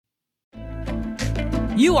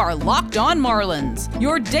You are Locked On Marlins,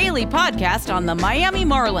 your daily podcast on the Miami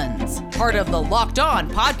Marlins. Part of the Locked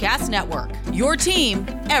On Podcast Network, your team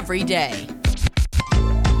every day.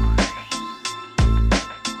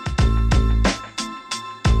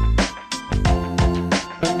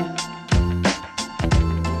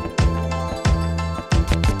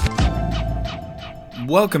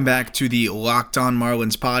 Welcome back to the Locked On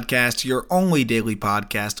Marlins podcast, your only daily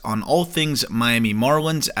podcast on all things Miami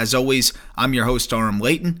Marlins. As always, I'm your host, Aram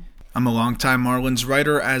Layton. I'm a longtime Marlins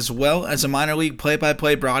writer as well as a minor league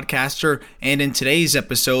play-by-play broadcaster, and in today's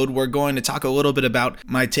episode, we're going to talk a little bit about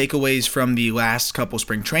my takeaways from the last couple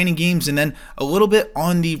spring training games, and then a little bit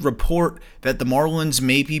on the report that the Marlins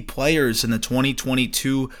may be players in the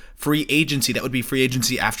 2022 free agency. That would be free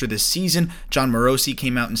agency after this season. Jon Morosi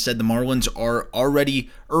came out and said the Marlins are already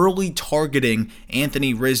early targeting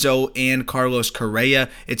Anthony Rizzo and Carlos Correa.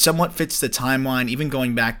 It somewhat fits the timeline, even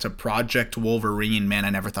going back to Project Wolverine. Man,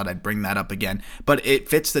 I never thought I'd bring that up again. But it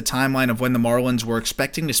fits the timeline of when the Marlins were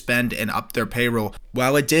expecting to spend and up their payroll.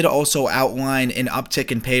 While it did also outline an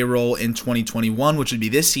uptick in payroll in 2021, which would be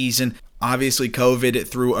this season, obviously, COVID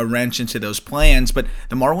threw a wrench into those plans, but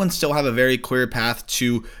the Marlins still have a very clear path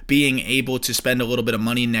to being able to spend a little bit of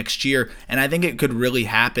money next year, and I think it could really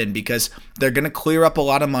happen because they're going to clear up a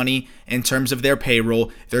lot of money in terms of their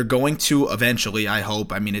payroll. They're going to eventually, I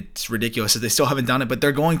hope, I mean, it's ridiculous that they still haven't done it, but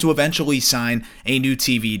they're going to eventually sign a new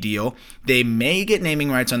TV deal. They may get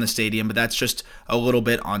naming rights on the stadium, but that's just a little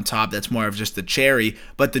bit on top. That's more of just the cherry,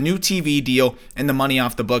 but the new TV deal and the money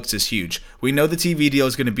off the books is huge. We know the TV deal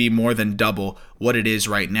is going to be more than double what it is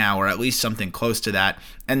right now, or at least something close to that.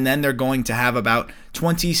 And then they're going to have about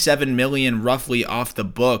 $27 million roughly off the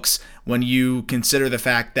books when you consider the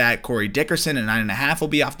fact that Corey Dickerson at $9.5 million will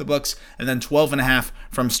be off the books, and then $12.5 million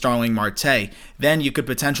from Starling Marte. Then you could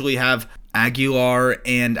potentially have Aguilar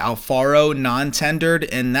and Alfaro non-tendered,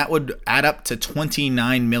 and that would add up to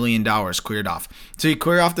 $29 million cleared off. So you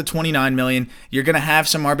clear off the $29 million, you're going to have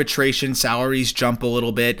some arbitration, salaries jump a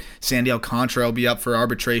little bit. Sandy Alcantara will be up for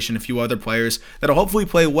arbitration, a few other players that'll hopefully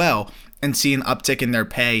play well and see an uptick in their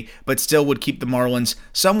pay, but still would keep the Marlins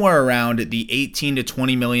somewhere around the $18 to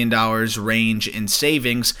 $20 million range in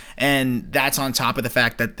savings, and that's on top of the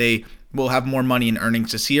fact that they will have more money in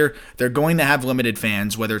earnings this year. They're going to have limited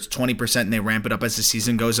fans, whether it's 20% and they ramp it up as the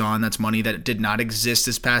season goes on. That's money that did not exist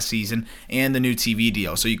this past season, and the new TV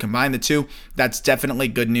deal. So you combine the two, that's definitely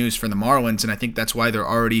good news for the Marlins, and I think that's why they're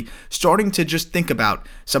already starting to just think about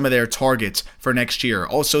some of their targets for next year.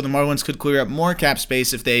 Also, the Marlins could clear up more cap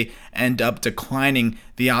space if they end up declining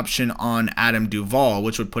the option on Adam Duvall,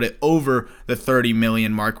 which would put it over the $30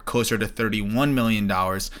 million mark, closer to $31 million,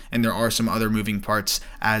 and there are some other moving parts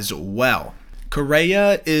as well.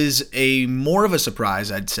 Correa is a more of a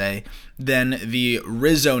surprise, I'd say, than the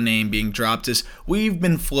Rizzo name being dropped, as we've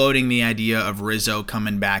been floating the idea of Rizzo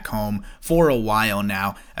coming back home for a while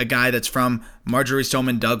now. A guy that's from Marjorie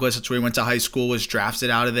Stoneman Douglas, that's where he went to high school, was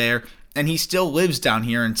drafted out of there, and he still lives down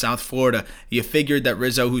here in South Florida. You figured that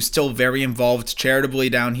Rizzo, who's still very involved charitably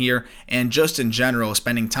down here and just in general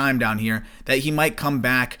spending time down here, that he might come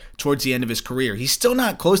back towards the end of his career. He's still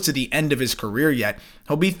not close to the end of his career yet.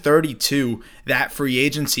 He'll be 32 that free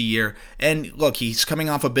agency year. And look, he's coming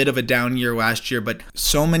off a bit of a down year last year, but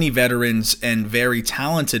so many veterans and very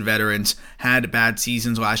talented veterans had bad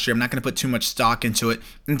seasons last year. I'm not going to put too much stock into it.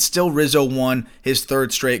 And still Rizzo won his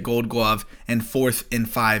third straight Gold Glove and fourth in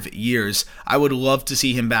 5 years. I would love to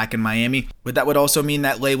see him back in Miami, but that would also mean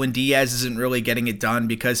that Lewin Diaz isn't really getting it done,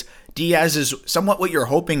 because Diaz is somewhat what you're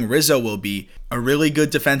hoping Rizzo will be. A really good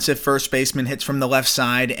defensive first baseman, hits from the left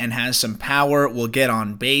side and has some power, will get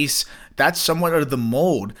on base. That's somewhat of the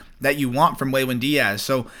mold that you want from Lewin Diaz.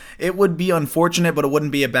 So it would be unfortunate, but it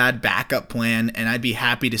wouldn't be a bad backup plan, and I'd be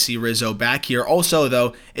happy to see Rizzo back here. Also,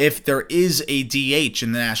 though, if there is a DH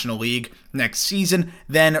in the National League next season,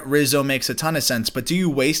 then Rizzo makes a ton of sense. But do you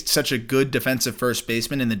waste such a good defensive first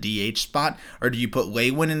baseman in the DH spot, or do you put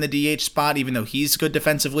Lewin in the DH spot, even though he's good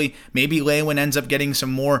defensively? Maybe Lewin ends up getting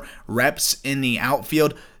some more reps in the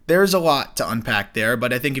outfield. There's a lot to unpack there,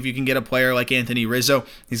 but I think if you can get a player like Anthony Rizzo,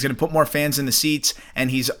 he's going to put more fans in the seats,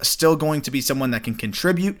 and he's still going to be someone that can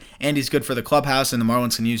contribute, and he's good for the clubhouse, and the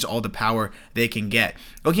Marlins can use all the power they can get.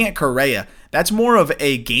 Looking at Correa, that's more of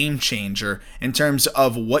a game changer in terms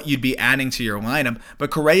of what you'd be adding to your lineup,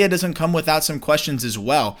 but Correa doesn't come without some questions as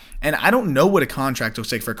well, and I don't know what a contract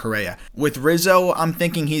looks like for Correa. With Rizzo, I'm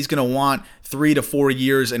thinking he's going to want 3 to 4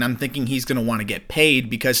 years, and I'm thinking he's going to want to get paid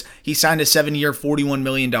because he signed a 7-year, $41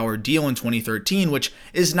 million deal in 2013, which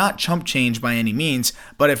is not chump change by any means,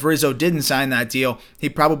 but if Rizzo didn't sign that deal, he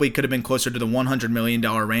probably could have been closer to the $100 million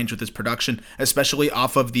range with his production, especially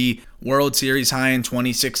off of the World Series high in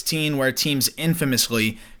 2016, where teams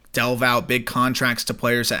infamously delve out big contracts to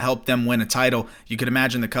players that help them win a title. You could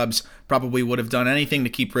imagine the Cubs probably would have done anything to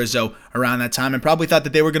keep Rizzo around that time and probably thought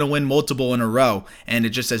that they were going to win multiple in a row, and it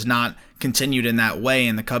just has not continued in that way,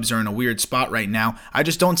 and the Cubs are in a weird spot right now. I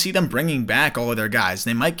just don't see them bringing back all of their guys.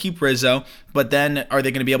 They might keep Rizzo, but then are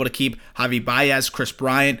they going to be able to keep Javi Baez, Chris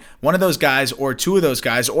Bryant? One of those guys or two of those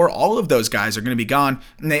guys or all of those guys are going to be gone,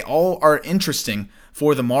 and they all are interesting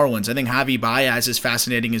for the Marlins. I think Javi Baez is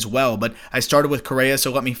fascinating as well, but I started with Correa, so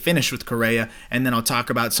let me finish with Correa, and then I'll talk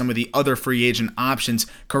about some of the other free agent options.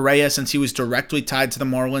 Correa, since he was directly tied to the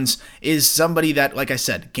Marlins, is somebody that, like I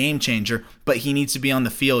said, game changer, but he needs to be on the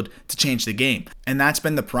field to change the game. And that's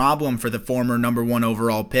been the problem for the former number 1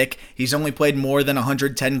 overall pick. He's only played more than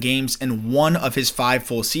 110 games in one of his 5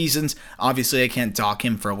 full seasons. Obviously, I can't dock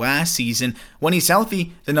him for last season. When he's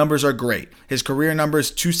healthy, the numbers are great. His career numbers,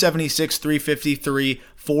 276, 353,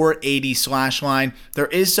 480 slash line. There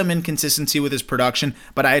is some inconsistency with his production,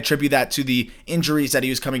 but I attribute that to the injuries that he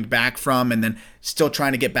was coming back from and then still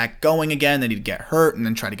trying to get back going again. Then he'd get hurt and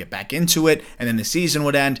then try to get back into it, and then the season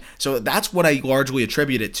would end. So that's what I largely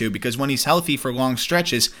attribute it to, because when he's healthy for long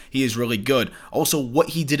stretches, he is really good. Also, what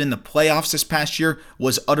he did in the playoffs this past year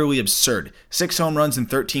was utterly absurd. 6 home runs in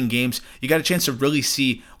 13 games. You got a chance to really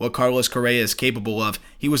see what Carlos Correa is capable of.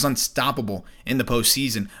 He was unstoppable in the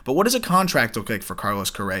postseason. But what does a contract look like for Carlos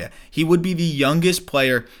Correa? He would be the youngest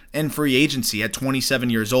player in free agency at 27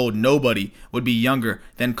 years old. Nobody would be younger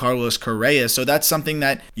than Carlos Correa. So that's something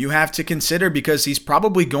that you have to consider, because he's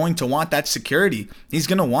probably going to want that security. He's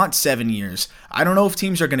going to want 7 years. I don't know if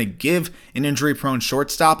teams are going to give an injury-prone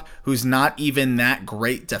shortstop who's not even that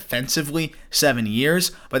great defensively 7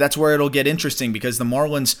 years, but that's where it'll get interesting, because the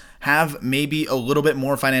Marlins have maybe a little bit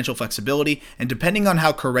more financial flexibility, and depending on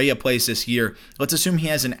how Correa plays this year, let's assume he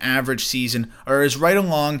has an average season or is right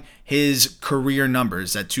along his career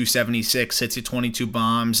numbers at 276, hits you 22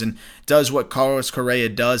 bombs, and does what Carlos Correa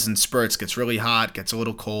does in spurts, gets really hot, gets a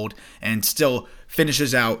little cold, and still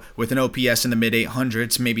finishes out with an OPS in the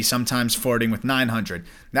mid-800s, maybe sometimes flirting with 900.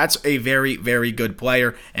 That's a very, very good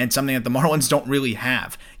player, and something that the Marlins don't really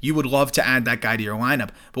have. You would love to add that guy to your lineup,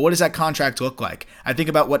 but what does that contract look like? I think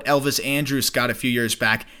about what Elvis Andrus got a few years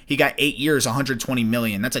back. He got 8 years, $120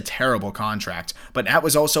 million. That's a terrible contract, but that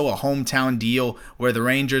was also a hometown deal where the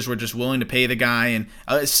Rangers were just willing to pay the guy, and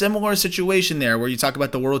a similar situation there where you talk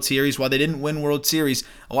about the World Series. While they didn't win World Series,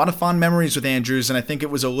 a lot of fond memories with Andrus, and I think it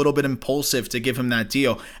was a little bit impulsive to give him that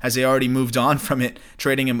deal, as they already moved on from it,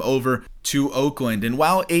 trading him over to Oakland. And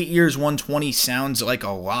while 8 years, 120 sounds like a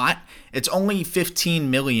lot, it's only $15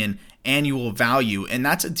 million annual value, and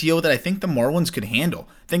that's a deal that I think the Marlins could handle.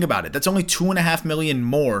 Think about it. That's only $2.5 million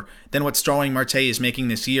more than what Starling Marte is making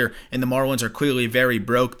this year, and the Marlins are clearly very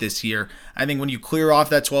broke this year. I think when you clear off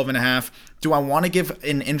that 12.5, do I want to give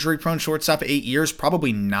an injury-prone shortstop 8 years?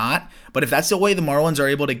 Probably not. But if that's the way the Marlins are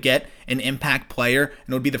able to get an impact player, and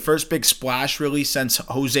it would be the first big splash really since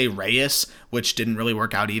Jose Reyes, which didn't really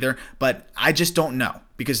work out either. But I just don't know,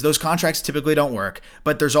 because those contracts typically don't work.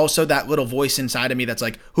 But there's also that little voice inside of me that's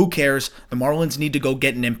like, who cares? The Marlins need to go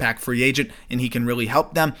get an impact free agent, and he can really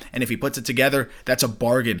help them. And if he puts it together, that's a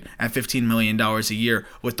bargain at $15 million a year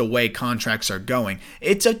with the way contracts are going.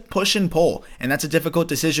 It's a push and pull, and that's a difficult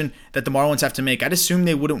decision that the Marlins have to make. I'd assume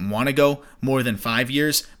they wouldn't want to go more than 5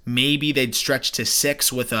 years. Maybe they'd stretch to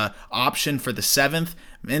 6 with an option for the 7th,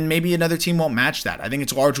 and maybe another team won't match that. I think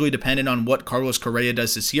it's largely dependent on what Carlos Correa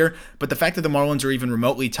does this year, but the fact that the Marlins are even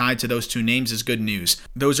remotely tied to those two names is good news.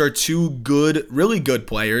 Those are two good, really good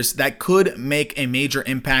players that could make a major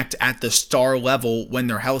impact at the star level when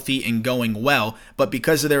they're healthy and going well, but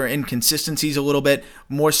because of their inconsistencies a little bit,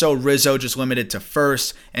 more so Rizzo just limited to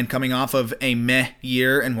first and coming off of a meh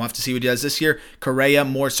year, and we'll have to see what he does this year. Correa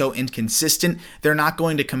more so inconsistent. They're not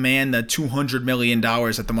going to command the $200 million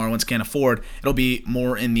that the Marlins can't afford. It'll be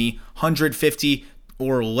more in the 150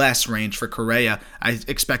 or less range for Correa. I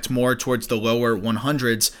expect more towards the lower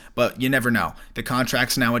 100s, but you never know. The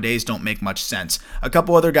contracts nowadays don't make much sense. A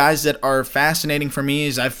couple other guys that are fascinating for me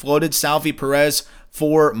is I've floated Salvi Perez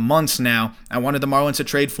for months now. I wanted the Marlins to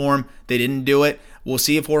trade for him. They didn't do it. We'll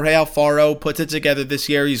see if Jorge Alfaro puts it together this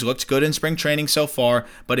year. He's looked good in spring training so far,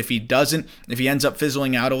 but if he doesn't, if he ends up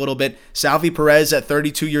fizzling out a little bit, Salvi Perez at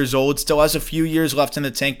 32 years old still has a few years left in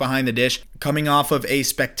the tank behind the dish. Coming off of a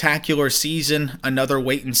spectacular season, another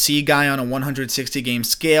wait-and-see guy on a 160-game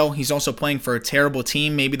scale. He's also playing for a terrible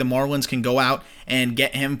team. Maybe the Marlins can go out and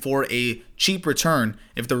get him for a cheap return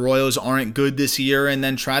if the Royals aren't good this year, and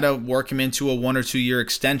then try to work him into a 1 or 2 year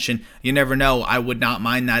extension. You never know. I would not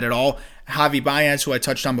mind that at all. Javi Baez, who I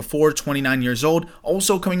touched on before, 29 years old,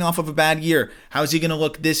 also coming off of a bad year. How's he going to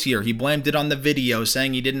look this year? He blamed it on the video,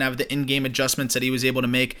 saying he didn't have the in-game adjustments that he was able to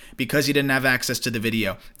make because he didn't have access to the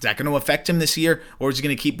video. Is that going to affect him this year, or is he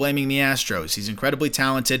going to keep blaming the Astros? He's incredibly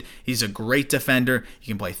talented. He's a great defender.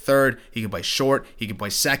 He can play third. He can play short. He can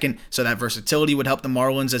play second. So that versatility would help the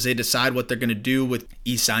Marlins as they decide what they're going to do with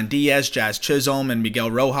Isan Diaz, Jazz Chisholm, and Miguel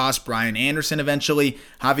Rojas, Brian Anderson eventually.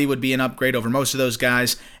 Javi would be an upgrade over most of those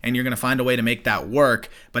guys, and you're going to find a way to make that work,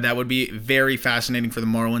 but that would be very fascinating for the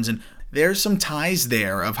Marlins. And there's some ties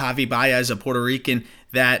there of Javi Baez, a Puerto Rican,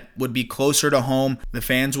 that would be closer to home. The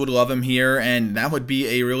fans would love him here, and that would be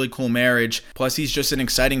a really cool marriage. Plus, he's just an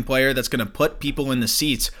exciting player that's going to put people in the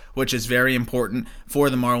seats, which is very important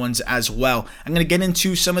for the Marlins as well. I'm going to get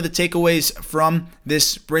into some of the takeaways from this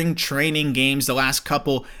spring training games, the last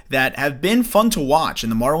couple that have been fun to watch,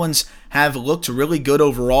 and the Marlins have looked really good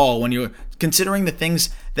overall when you're considering the things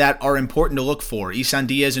that are important to look for. Isan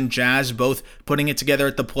Diaz and Jazz both putting it together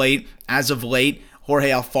at the plate as of late. Jorge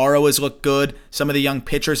Alfaro has looked good. Some of the young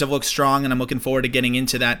pitchers have looked strong, and I'm looking forward to getting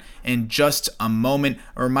into that in just a moment.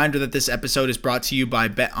 A reminder that this episode is brought to you by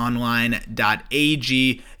betonline.ag,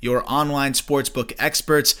 your online sportsbook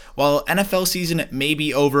experts. While NFL season may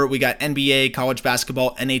be over, we got NBA, college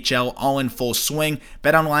basketball, NHL all in full swing.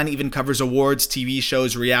 BetOnline even covers awards, TV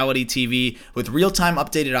shows, reality TV, with real-time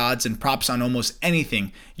updated odds and props on almost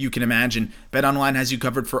anything you can imagine. BetOnline has you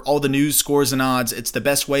covered for all the news, scores, and odds. It's the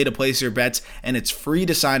best way to place your bets, and it's free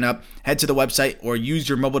to sign up. Head to the website or use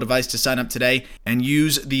your mobile device to sign up today and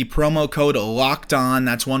use the promo code LOCKEDON,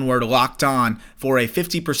 that's one word, LOCKEDON, for a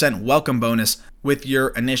 50% welcome bonus with your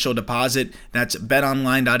initial deposit. That's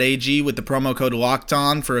betonline.ag with the promo code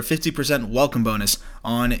LOCKEDON for a 50% welcome bonus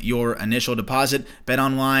on your initial deposit.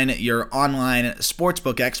 BetOnline, your online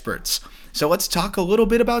sportsbook experts. So let's talk a little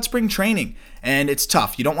bit about spring training. And it's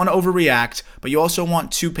tough. You don't want to overreact, but you also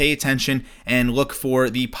want to pay attention and look for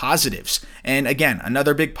the positives. And again,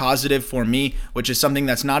 another big positive for me, which is something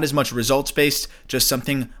that's not as much results-based, just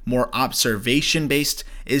something more observation-based,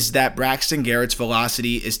 is that Braxton Garrett's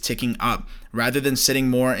velocity is ticking up. Rather than sitting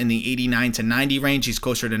more in the 89 to 90 range, he's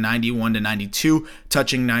closer to 91 to 92,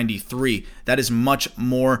 touching 93. That is much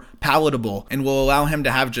more palatable and will allow him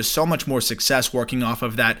to have just so much more success working off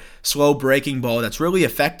of that slow breaking ball that's really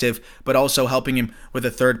effective, but also helping him with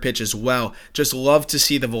a third pitch as well. Just love to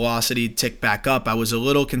see the velocity tick back up. I was a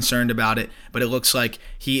little concerned about it, but it looks like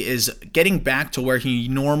he is getting back to where he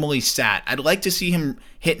normally sat. I'd like to see him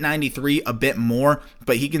hit 93 a bit more,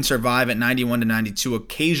 but he can survive at 91 to 92,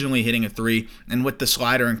 occasionally hitting a 3, and with the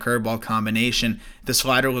slider and curveball combination, the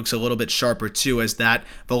slider looks a little bit sharper too as that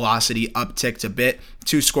velocity upticked a bit.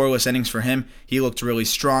 2 scoreless innings for him. He looked really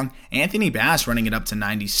strong. Anthony Bass running it up to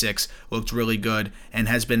 96 looked really good and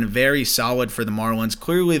has been very solid for the Marlins.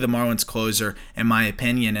 Clearly the Marlins closer in my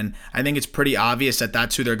opinion, and I think it's pretty obvious that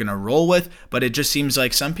that's who they're going to roll with, but it just seems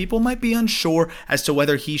like some people might be unsure as to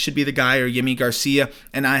whether he should be the guy or Yimi Garcia,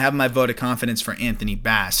 and I have my vote of confidence for Anthony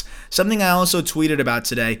Bass. Something I also tweeted about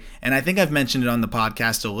today, and I think I've mentioned it on the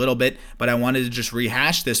podcast a little bit, but I wanted to just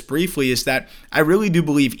rehash this briefly, is that I really do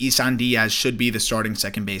believe Isan Diaz should be the starting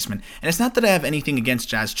second baseman. And it's not that I have anything against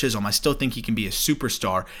Jazz Chisholm. I still think he can be a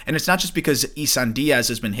superstar. And it's not just because Isan Diaz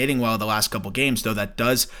has been hitting well the last couple games, though that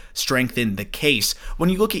does strengthen the case. When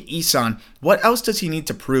you look at Isan, what else does he need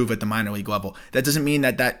to prove at the minor league level? That doesn't mean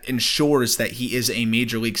that ensures that he is a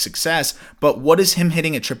major league success, but what is him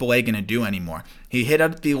hitting at AAA going to do anymore? He hit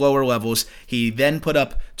at the lower levels. He then put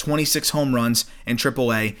up 26 home runs in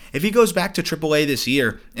AAA. If he goes back to AAA this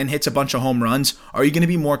year and hits a bunch of home runs, are you going to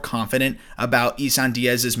be more confident about Isan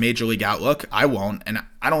Diaz's major league outlook? I won't, and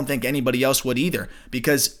I don't think anybody else would either,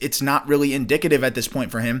 because it's not really indicative at this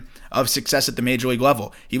point for him of success at the major league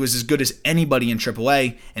level. He was as good as anybody in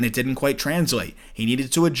AAA, and it didn't quite translate. He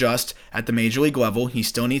needed to adjust at the major league level. He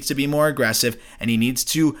still needs to be more aggressive, and he needs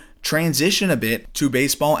to transition a bit to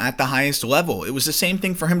baseball at the highest level. It was the same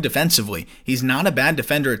thing for him defensively. He's not a bad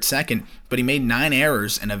defender at second, but he made 9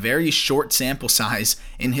 errors in a very short sample size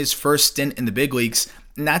in his first stint in the big leagues.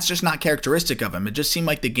 and that's just not characteristic of him. It just seemed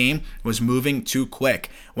like the game was moving too quick.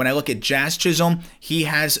 When I look at Jazz Chisholm, he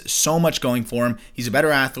has so much going for him. He's a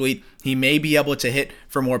better athlete. He may be able to hit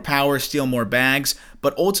for more power, steal more bags,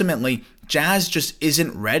 but ultimately, Jazz just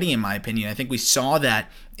isn't ready, in my opinion. I think we saw that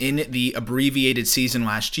in the abbreviated season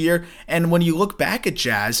last year. And when you look back at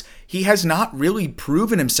Jazz, he has not really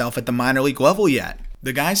proven himself at the minor league level yet.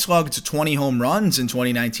 The guy slugged 20 home runs in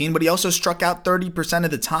 2019, but he also struck out 30% of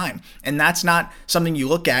the time. And that's not something you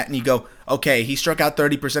look at and you go, okay, he struck out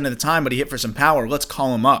 30% of the time, but he hit for some power. Let's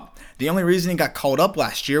call him up. The only reason he got called up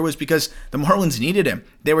last year was because the Marlins needed him.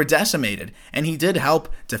 They were decimated, and he did help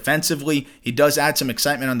defensively. He does add some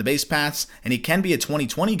excitement on the base paths, and he can be a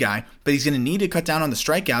 20-20 guy, but he's going to need to cut down on the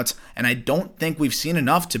strikeouts, and I don't think we've seen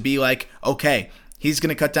enough to be like, okay, he's going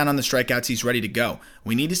to cut down on the strikeouts. He's ready to go.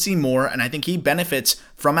 We need to see more, and I think he benefits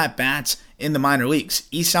from at-bats in the minor leagues.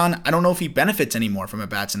 Isan, I don't know if he benefits anymore from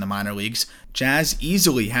at-bats in the minor leagues. Jazz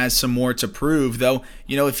easily has some more to prove, though.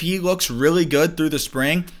 If he looks really good through the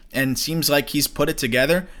spring and seems like he's put it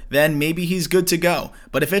together, then maybe he's good to go.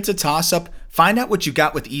 But if it's a toss-up, find out what you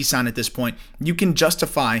got with Isan at this point. You can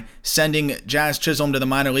justify sending Jazz Chisholm to the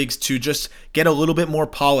minor leagues to just get a little bit more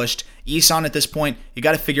polished. Isan at this point, you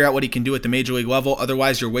got to figure out what he can do at the major league level.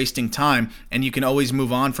 Otherwise, you're wasting time, and you can always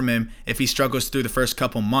move on from him if he struggles through the first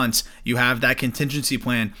couple months. You have that contingency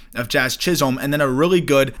plan of Jazz Chisholm, and then a really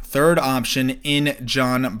good third option in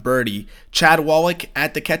John Birdie. Chad Wallach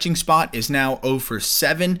at the catching spot is now 0 for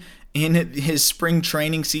 7 in his spring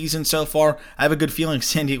training season so far. I have a good feeling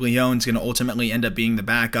Sandy Leon's going to ultimately end up being the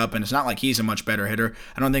backup, and it's not like he's a much better hitter.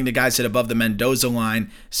 I don't think the guy's hit above the Mendoza line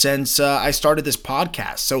since I started this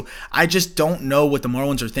podcast. So I just don't know what the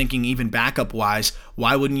Marlins are thinking, even backup-wise.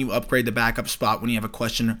 Why wouldn't you upgrade the backup spot when you have a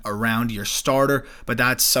question around your starter? But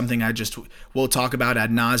that's something we'll talk about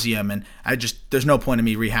ad nauseum, and there's no point in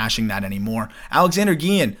me rehashing that anymore. Alexander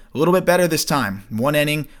Guillen, a little bit better this time. 1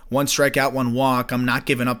 inning, 1 strikeout, 1 walk. I'm not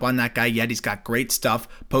giving up on that guy yet. He's got great stuff.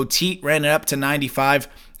 Poteet ran it up to 95.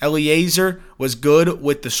 Eliezer was good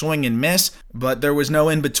with the swing and miss, but there was no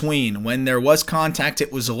in between. When there was contact,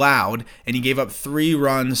 it was loud, and he gave up 3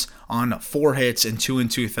 runs on 4 hits and 2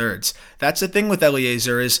 2/3. That's the thing with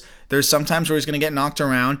Eliezer is there's sometimes where he's going to get knocked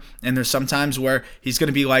around, and there's sometimes where he's going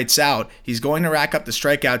to be lights out. He's going to rack up the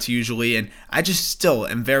strikeouts usually, and I just still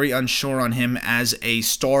am very unsure on him as a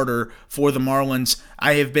starter for the Marlins.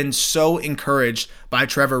 I have been so encouraged by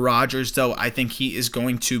Trevor Rogers, though I think he is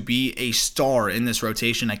going to be a star in this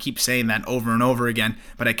rotation. I keep saying that over and over again,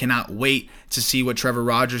 but I cannot wait to see what Trevor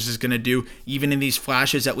Rogers is going to do. Even in these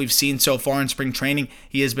flashes that we've seen so far in spring training,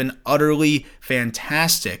 he has been utterly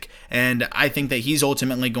fantastic, and I think that he's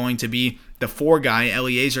ultimately going to be the 4 guy,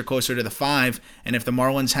 Eliezer closer to the 5, and if the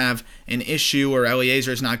Marlins have an issue or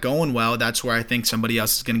Eliezer is not going well, that's where I think somebody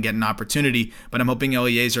else is going to get an opportunity, but I'm hoping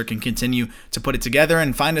Eliezer can continue to put it together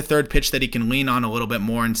and find a third pitch that he can lean on a little bit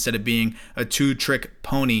more instead of being a 2-trick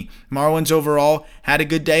pony. Marlins overall had a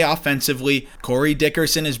good day offensively. Corey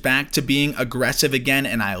Dickerson is back to being aggressive again,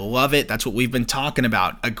 and I love it. That's what we've been talking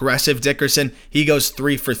about. Aggressive Dickerson. He goes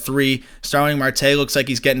 3 for 3. Starling Marte looks like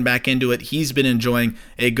he's getting back into it. He's been enjoying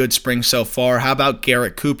a good spring so far. How about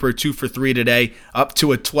Garrett Cooper, 2 for 3 today, up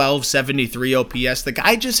to a 1273 OPS. The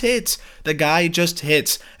guy just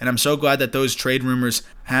hits. And I'm so glad that those trade rumors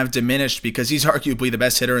have diminished because he's arguably the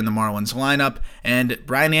best hitter in the Marlins lineup. And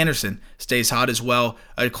Brian Anderson stays hot as well.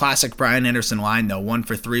 A classic Brian Anderson line, though, 1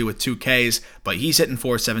 for 3 with 2 Ks, but he's hitting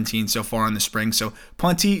 417 so far in the spring. So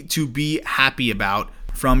plenty to be happy about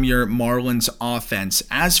from your Marlins offense.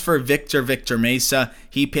 As for Victor Mesa,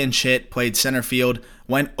 he pinch hit, played center field,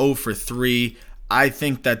 went 0 for 3. I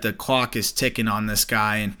think that the clock is ticking on this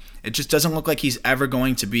guy, and it just doesn't look like he's ever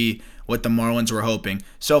going to be what the Marlins were hoping.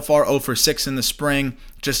 So far, 0 for 6 in the spring,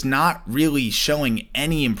 just not really showing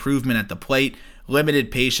any improvement at the plate.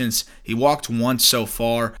 Limited patience. He walked once so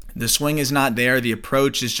far. The swing is not there. The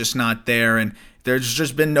approach is just not there, and there's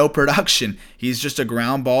just been no production. He's just a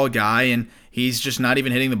ground ball guy, and he's just not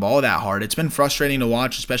even hitting the ball that hard. It's been frustrating to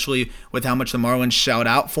watch, especially with how much the Marlins shout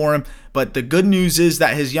out for him. But the good news is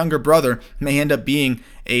that his younger brother may end up being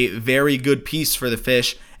a very good piece for the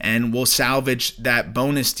Fish and will salvage that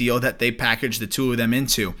bonus deal that they packaged the two of them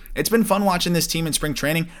into. It's been fun watching this team in spring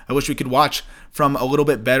training. I wish we could watch from a little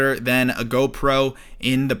bit better than a GoPro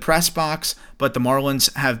in the press box, but the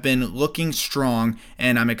Marlins have been looking strong,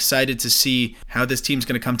 and I'm excited to see how this team's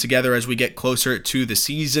going to come together as we get closer to the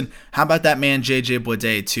season. How about that man JJ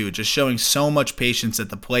Bleday too? Just showing so much patience at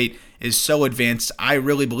the plate, is so advanced. I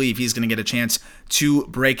really believe he's going to get a chance to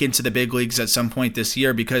break into the big leagues at some point this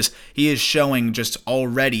year because he is showing just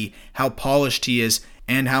already how polished he is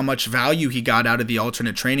and how much value he got out of the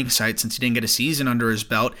alternate training site since he didn't get a season under his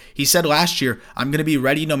belt. He said last year, "I'm going to be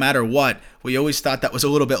ready no matter what." We always thought that was a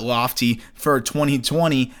little bit lofty for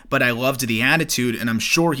 2020, but I loved the attitude, and I'm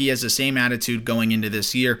sure he has the same attitude going into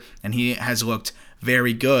this year, and he has looked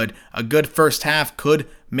very good. A good first half could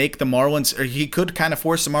make the Marlins, or he could kind of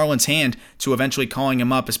force the Marlins' hand to eventually calling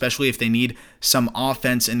him up, especially if they need some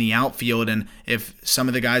offense in the outfield, and if some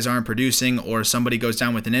of the guys aren't producing or somebody goes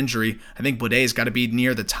down with an injury. I think Buday's got to be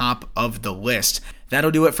near the top of the list. That'll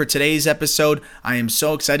do it for today's episode. I am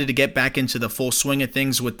so excited to get back into the full swing of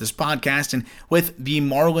things with this podcast and with the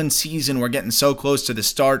Marlins season. We're getting so close to the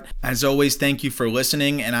start. As always, thank you for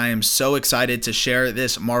listening, and I am so excited to share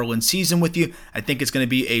this Marlins season with you. I think it's going to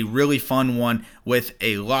be a really fun one with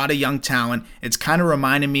a lot of young talent. It's kind of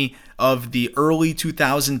reminding me of the early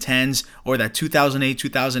 2010s or that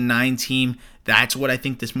 2008-2009 team. That's what I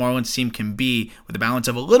think this Marlins team can be, with a balance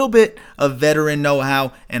of a little bit of veteran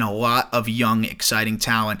know-how and a lot of young, exciting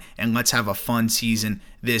talent. And let's have a fun season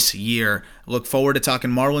this year. Look forward to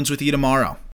talking Marlins with you tomorrow.